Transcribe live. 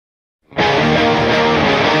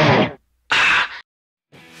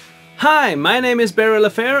Hi, my name is Barry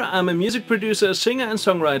LaFair. I'm a music producer, singer and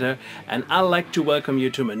songwriter, and I'd like to welcome you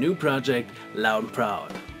to my new project, Loud and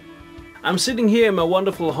Proud. I'm sitting here in my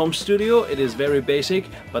wonderful home studio. It is very basic,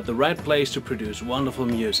 but the right place to produce wonderful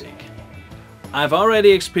music. I've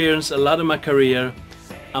already experienced a lot in my career,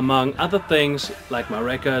 among other things like my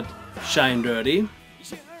record, Shine Dirty,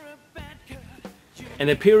 and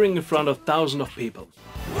appearing in front of thousands of people.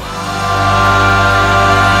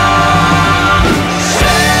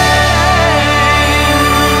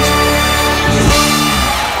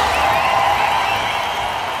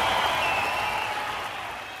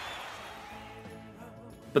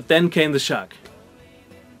 But then came the shock.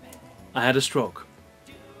 I had a stroke.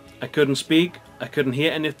 I couldn't speak, I couldn't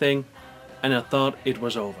hear anything, and I thought it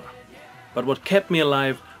was over. But what kept me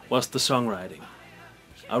alive was the songwriting.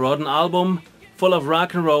 I wrote an album full of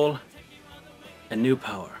rock and roll and new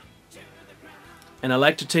power. And I'd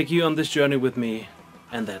like to take you on this journey with me,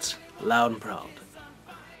 and that's Loud and Proud.